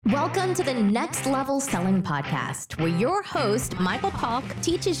Welcome to the Next Level Selling Podcast, where your host, Michael Polk,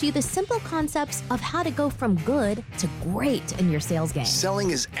 teaches you the simple concepts of how to go from good to great in your sales game. Selling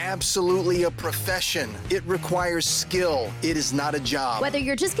is absolutely a profession. It requires skill. It is not a job. Whether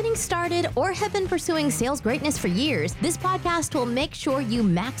you're just getting started or have been pursuing sales greatness for years, this podcast will make sure you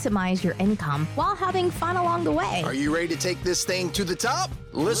maximize your income while having fun along the way. Are you ready to take this thing to the top?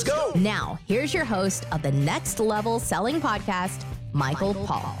 Let's go. Now, here's your host of the Next Level Selling Podcast, Michael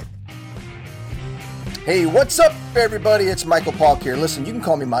Polk. Hey, what's up, everybody? It's Michael Polk here. Listen, you can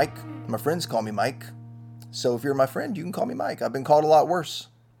call me Mike. My friends call me Mike. So if you're my friend, you can call me Mike. I've been called a lot worse.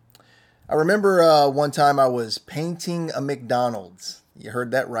 I remember one time I was painting a McDonald's. You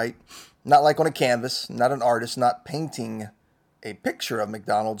heard that right. Not like on a canvas, not an artist, not painting a picture of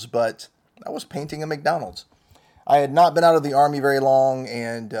McDonald's, but I was painting a McDonald's. I had not been out of the Army very long,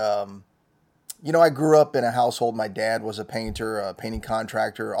 and I grew up in a household. My dad was a painter, a painting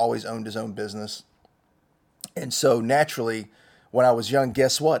contractor, always owned his own business. And so naturally, when I was young,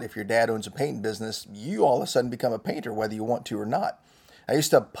 guess what? If your dad owns a painting business, you all of a sudden become a painter, whether you want to or not. I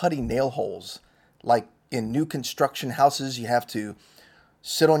used to putty nail holes. Like in new construction houses, you have to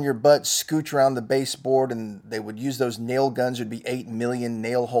sit on your butt, scooch around the baseboard, and they would use those nail guns. There'd be 8 million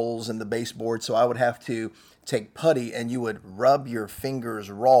nail holes in the baseboard. So I would have to take putty, and you would rub your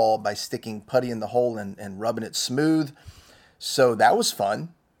fingers raw by sticking putty in the hole and rubbing it smooth. So that was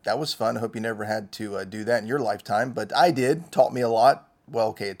fun. That was fun. I hope you never had to do that in your lifetime, but I did. Taught me a lot. Well,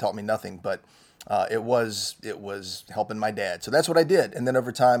 okay, it taught me nothing, but it was helping my dad. So that's what I did. And then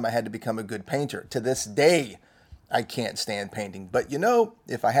over time, I had to become a good painter. To this day, I can't stand painting. But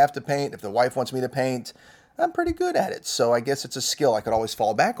if I have to paint, if the wife wants me to paint, I'm pretty good at it. So I guess it's a skill. I could always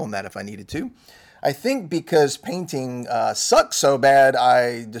fall back on that if I needed to. I think because painting sucks so bad,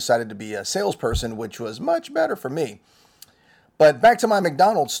 I decided to be a salesperson, which was much better for me. But back to my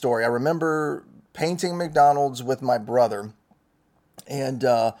McDonald's story. I remember painting McDonald's with my brother. And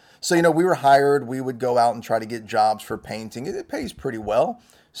so we were hired. We would go out and try to get jobs for painting. It pays pretty well.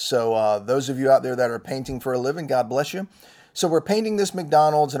 So those of you out there that are painting for a living, God bless you. So we're painting this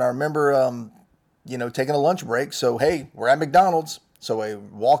McDonald's, and I remember, taking a lunch break. So, hey, we're at McDonald's. So I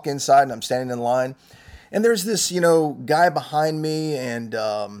walk inside, and I'm standing in line. And there's this, guy behind me, and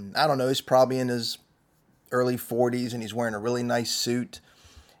I don't know, he's probably in his early 40s, and he's wearing a really nice suit.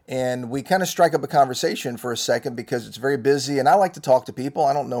 And we kind of strike up a conversation for a second because it's very busy, and I like to talk to people.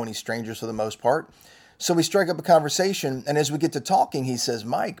 I don't know any strangers for the most part. So we strike up a conversation, and as we get to talking, he says,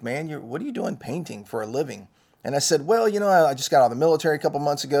 "Mike, man, what are you doing painting for a living?" And I said, "Well, I just got out of the military a couple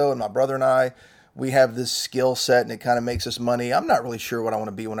months ago, and my brother and I, we have this skill set, and it kind of makes us money. I'm not really sure what I want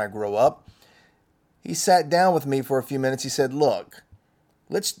to be when I grow up." He sat down with me for a few minutes. He said, "Look,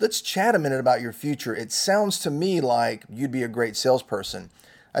 let's chat a minute about your future. It sounds to me like you'd be a great salesperson."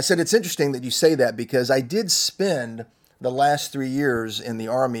 I said, "It's interesting that you say that because I did spend the last 3 years in the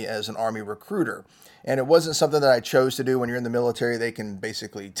Army as an Army recruiter. And it wasn't something that I chose to do. When you're in the military, they can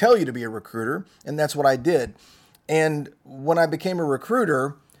basically tell you to be a recruiter, and that's what I did. And when I became a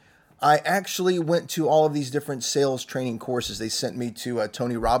recruiter, I actually went to all of these different sales training courses. They sent me to a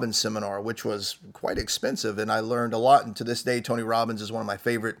Tony Robbins seminar, which was quite expensive, and I learned a lot. And to this day, Tony Robbins is one of my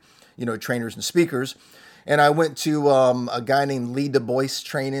favorite, trainers and speakers. And I went to a guy named Lee Du Bois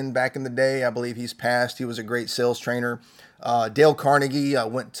training back in the day. I believe he's passed. He was a great sales trainer. Dale Carnegie, I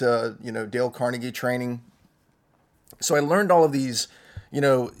went to, Dale Carnegie training. So I learned all of these,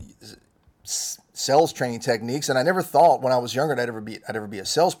 sales training techniques. And I never thought when I was younger I'd ever be a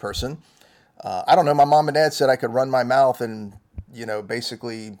salesperson. I don't know. My mom and dad said I could run my mouth and,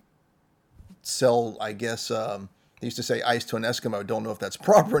 basically sell, I guess, they used to say ice to an Eskimo. Don't know if that's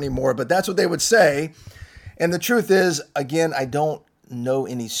proper anymore, but that's what they would say. And the truth is, again, I don't know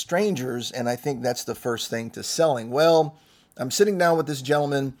any strangers, and I think that's the first thing to selling. Well, I'm sitting down with this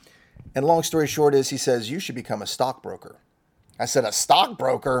gentleman, and long story short is he says, "You should become a stockbroker." I said, "A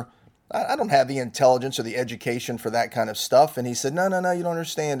stockbroker? I don't have the intelligence or the education for that kind of stuff." And he said, No, you don't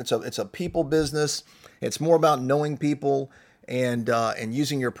understand. It's a people business. It's more about knowing people and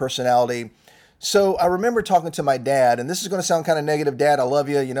using your personality. So I remember talking to my dad, and this is going to sound kind of negative. Dad, I love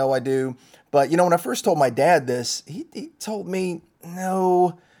you. I do. But, when I first told my dad this, he told me,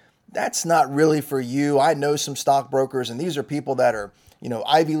 "No, that's not really for you. I know some stockbrokers, and these are people that are,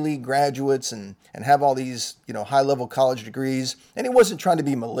 Ivy League graduates and have all these, high-level college degrees." And he wasn't trying to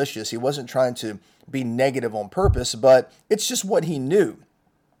be malicious. He wasn't trying to be negative on purpose, but it's just what he knew.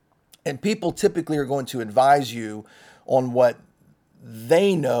 And people typically are going to advise you on what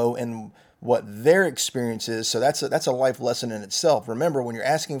they know and what their experience is. So that's a life lesson in itself. Remember, when you're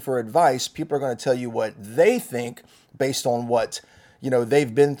asking for advice, people are going to tell you what they think based on what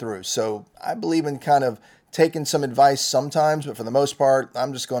they've been through. So I believe in kind of taking some advice sometimes, but for the most part,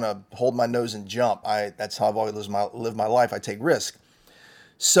 I'm just going to hold my nose and jump. That's how I've always lived my life. I take risk.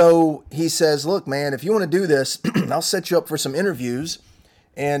 So he says, look, man, if you want to do this, I'll set you up for some interviews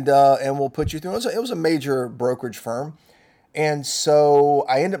and we'll put you through. It was a major brokerage firm. And so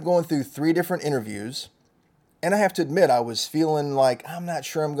I ended up going through 3 different interviews. And I have to admit, I was feeling like, I'm not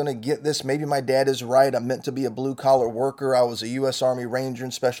sure I'm going to get this. Maybe my dad is right. I'm meant to be a blue-collar worker. I was a U.S. Army Ranger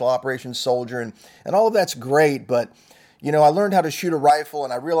and Special Operations soldier, and all of that's great. But, I learned how to shoot a rifle,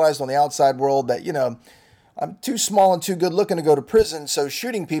 and I realized on the outside world that, I'm too small and too good looking to go to prison, so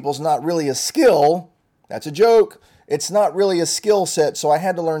shooting people's not really a skill. That's a joke. It's not really a skill set, so I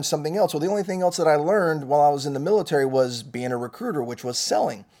had to learn something else. Well, the only thing else that I learned while I was in the military was being a recruiter, which was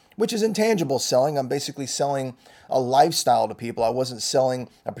selling. Which is intangible selling. I'm basically selling a lifestyle to people. I wasn't selling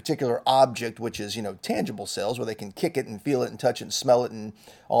a particular object, which is, tangible sales where they can kick it and feel it and touch it and smell it and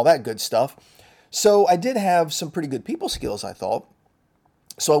all that good stuff. So I did have some pretty good people skills, I thought.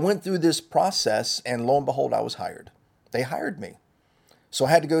 So I went through this process and lo and behold, I was hired. They hired me. So I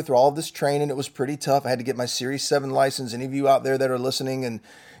had to go through all of this training. It was pretty tough. I had to get my Series 7 license. Any of you out there that are listening and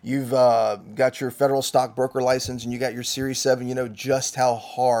you've got your federal stockbroker license and you got your Series 7, you know just how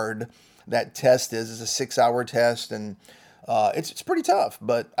hard that test is. It's a 6-hour test and it's pretty tough,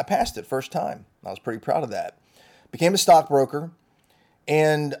 but I passed it first time. I was pretty proud of that. Became a stockbroker.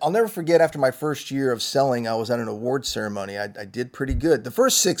 And I'll never forget, after my first year of selling, I was at an award ceremony. I did pretty good. The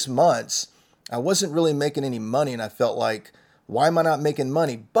first 6 months, I wasn't really making any money and I felt like, why am I not making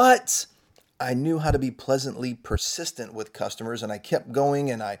money? But I knew how to be pleasantly persistent with customers and I kept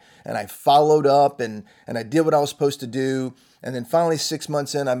going and I followed up and I did what I was supposed to do. And then finally 6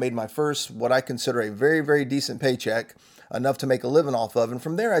 months in, I made my first, what I consider a very, very decent paycheck, enough to make a living off of. And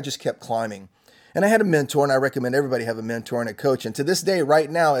from there, I just kept climbing. And I had a mentor, and I recommend everybody have a mentor and a coach. And to this day, right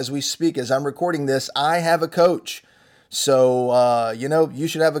now, as we speak, as I'm recording this, I have a coach. So, you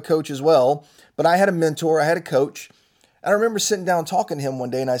should have a coach as well. But I had a mentor, I had a coach. I remember sitting down talking to him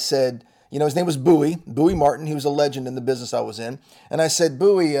one day and I said, his name was Bowie Martin. He was a legend in the business I was in. And I said,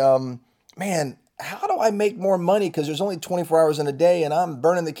 Bowie, man, how do I make more money? Because there's only 24 hours in a day and I'm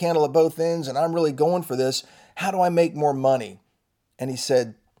burning the candle at both ends and I'm really going for this. How do I make more money? And he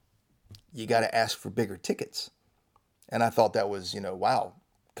said, you got to ask for bigger tickets. And I thought that was, wow,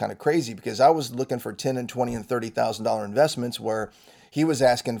 kind of crazy because I was looking for $10,000 and $20,000 and $30,000 investments where he was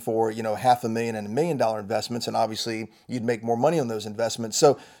asking for, $500,000 and $1 million investments. And obviously you'd make more money on those investments.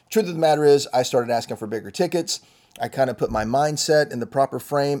 So truth of the matter is I started asking for bigger tickets. I kind of put my mindset in the proper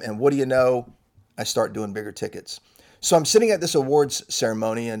frame. And what do you know? I start doing bigger tickets. So I'm sitting at this awards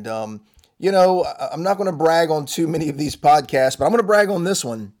ceremony and, I'm not going to brag on too many of these podcasts, but I'm going to brag on this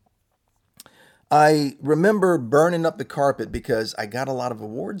one. I remember burning up the carpet because I got a lot of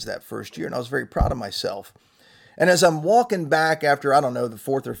awards that first year and I was very proud of myself. And as I'm walking back after, the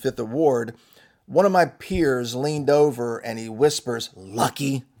 4th or 5th award, one of my peers leaned over and he whispers,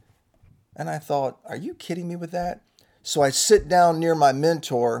 "Lucky." And I thought, are you kidding me with that? So I sit down near my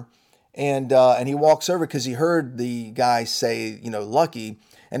mentor and he walks over because he heard the guy say, "Lucky."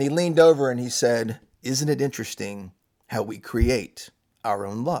 And he leaned over and he said, "Isn't it interesting how we create our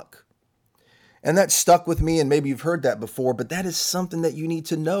own luck?" And that stuck with me, and maybe you've heard that before, but that is something that you need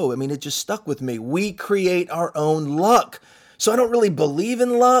to know. I mean, it just stuck with me. We create our own luck. So I don't really believe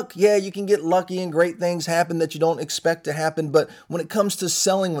in luck. Yeah, you can get lucky and great things happen that you don't expect to happen. But when it comes to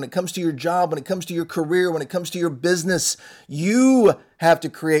selling, when it comes to your job, when it comes to your career, when it comes to your business, you have to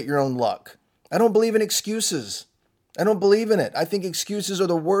create your own luck. I don't believe in excuses. I don't believe in it. I think excuses are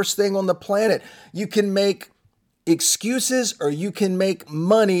the worst thing on the planet. You can make excuses or you can make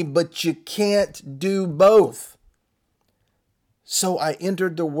money, but you can't do both. So I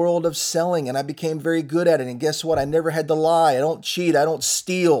entered the world of selling and I became very good at it. And guess what? I never had to lie. I don't cheat. I don't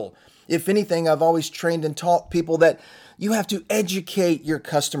steal. If anything, I've always trained and taught people that you have to educate your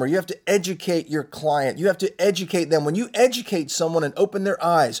customer. You have to educate your client. You have to educate them. When you educate someone and open their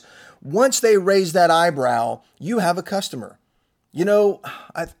eyes, once they raise that eyebrow, you have a customer.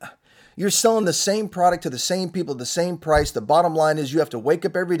 You're selling the same product to the same people at the same price. The bottom line is you have to wake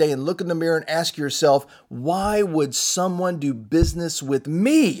up every day and look in the mirror and ask yourself, why would someone do business with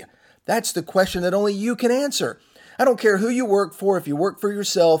me? That's the question that only you can answer. I don't care who you work for. If you work for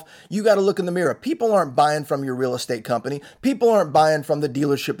yourself, you got to look in the mirror. People aren't buying from your real estate company. People aren't buying from the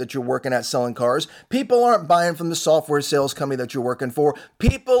dealership that you're working at selling cars. People aren't buying from the software sales company that you're working for.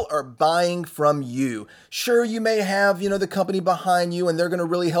 People are buying from you. Sure, you may have, the company behind you and they're going to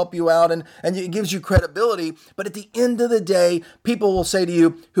really help you out and it gives you credibility. But at the end of the day, people will say to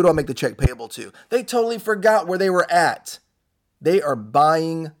you, who do I make the check payable to? They totally forgot where they were at. They are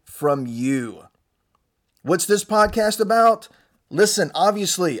buying from you. What's this podcast about? Listen,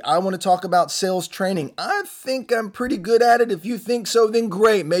 obviously, I want to talk about sales training. I think I'm pretty good at it. If you think so, then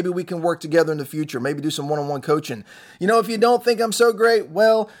great. Maybe we can work together in the future. Maybe do some one-on-one coaching. If you don't think I'm so great,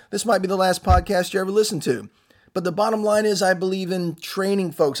 well, this might be the last podcast you ever listen to. But the bottom line is I believe in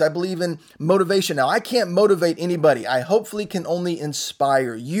training folks. I believe in motivation. Now, I can't motivate anybody. I hopefully can only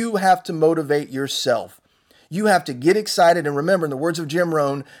inspire. You have to motivate yourself. You have to get excited. And remember, in the words of Jim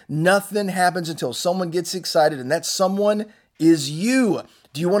Rohn, nothing happens until someone gets excited, and that someone is you.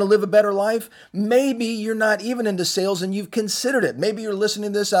 Do you want to live a better life? Maybe you're not even into sales and you've considered it. Maybe you're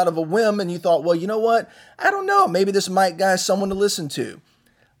listening to this out of a whim and you thought, well, you know what? I don't know. Maybe this Mike guy is someone to listen to.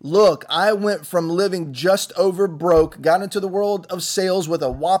 Look, I went from living just over broke, got into the world of sales with a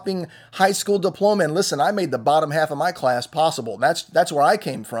whopping high school diploma. And listen, I made the bottom half of my class possible. That's where I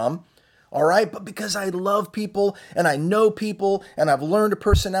came from. All right. But because I love people and I know people and I've learned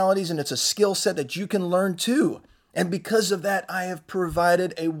personalities, and it's a skill set that you can learn too. And because of that, I have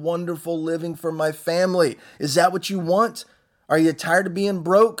provided a wonderful living for my family. Is that what you want? Are you tired of being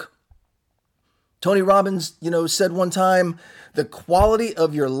broke? Tony Robbins, said one time, the quality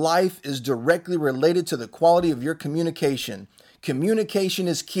of your life is directly related to the quality of your communication. Communication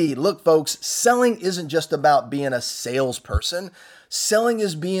is key. Look, folks, selling isn't just about being a salesperson. Selling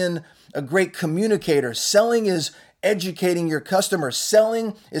is being a great communicator. Selling is educating your customers.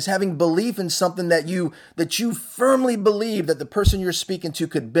 Selling is having belief in something that you firmly believe that the person you're speaking to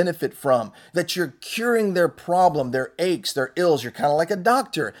could benefit from, that you're curing their problem, their aches, their ills. You're kind of like a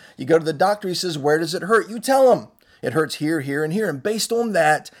doctor. You go to the doctor, he says, where does it hurt? You tell him it hurts here, here, and here. And based on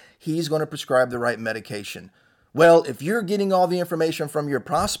that, he's going to prescribe the right medication. Well, if you're getting all the information from your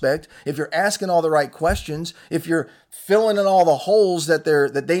prospect, if you're asking all the right questions, if you're filling in all the holes that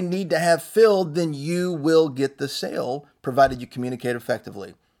they need to have filled, then you will get the sale, provided you communicate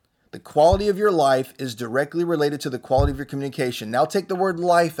effectively. The quality of your life is directly related to the quality of your communication. Now take the word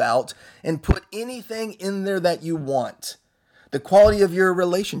life out and put anything in there that you want. The quality of your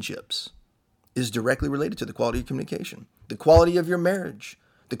relationships is directly related to the quality of communication. The quality of your marriage,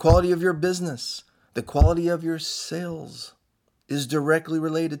 the quality of your business, the quality of your sales is directly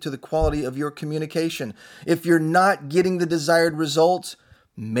related to the quality of your communication. If you're not getting the desired results,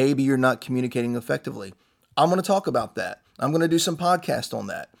 maybe you're not communicating effectively. I'm going to talk about that. I'm going to do some podcasts on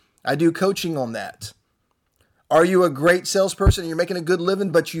that. I do coaching on that. Are you a great salesperson and you're making a good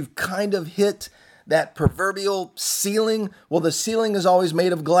living, but you've kind of hit that proverbial ceiling? Well, the ceiling is always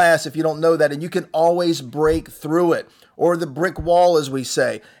made of glass if you don't know that, and you can always break through it. Or the brick wall, as we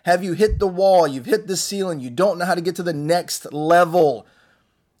say. Have you hit the wall? You've hit the ceiling. You don't know how to get to the next level.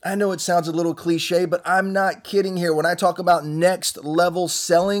 I know it sounds a little cliche, but I'm not kidding here. When I talk about next level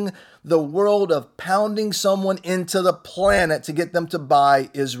selling, the world of pounding someone into the planet to get them to buy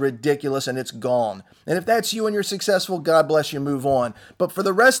is ridiculous, and it's gone. And if that's you and you're successful, God bless you, move on. But for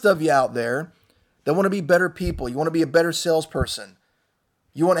the rest of you out there that want to be better people, you want to be a better salesperson,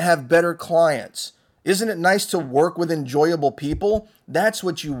 you want to have better clients, isn't it nice to work with enjoyable people? That's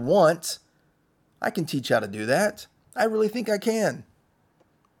what you want. I can teach how to do that. I really think I can.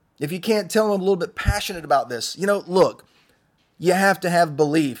 If you can't tell, I'm a little bit passionate about this. Look, you have to have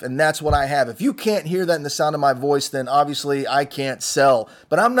belief, and that's what I have. If you can't hear that in the sound of my voice, then obviously I can't sell.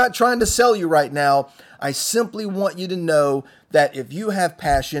 But I'm not trying to sell you right now. I simply want you to know that if you have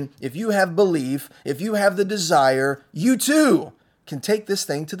passion, if you have belief, if you have the desire, you too can take this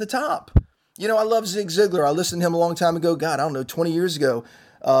thing to the top. I love Zig Ziglar. I listened to him a long time ago. God, I don't know, 20 years ago.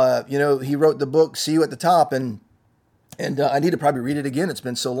 He wrote the book, See You at the Top, and I need to probably read it again. It's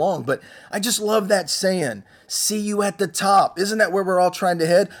been so long, but I just love that saying, see you at the top. Isn't that where we're all trying to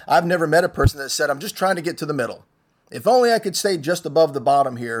head? I've never met a person that said, I'm just trying to get to the middle. If only I could stay just above the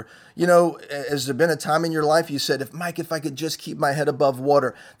bottom here. Has there been a time in your life you said, if I could just keep my head above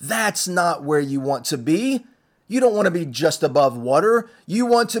water? That's not where you want to be. You don't want to be just above water. You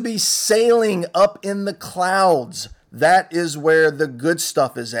want to be sailing up in the clouds. That is where the good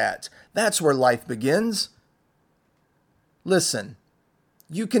stuff is at. That's where life begins. Listen,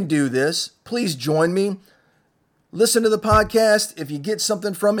 you can do this. Please join me. Listen to the podcast. If you get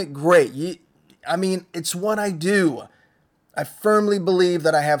something from it, great. It's what I do. I firmly believe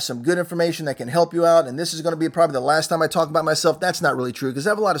that I have some good information that can help you out, and this is going to be probably the last time I talk about myself. That's not really true, because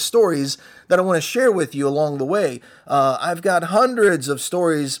I have a lot of stories that I want to share with you along the way. I've got hundreds of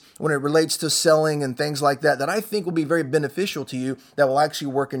stories when it relates to selling and things like that I think will be very beneficial to you, that will actually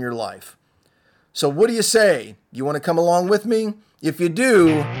work in your life. So what do you say? You want to come along with me? If you do,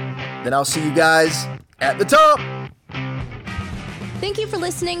 then I'll see you guys at the top. Thank you for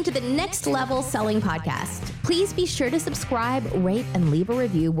listening to the Next Level Selling Podcast. Please be sure to subscribe, rate, and leave a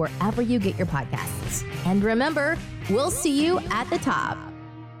review wherever you get your podcasts. And remember, we'll see you at the top.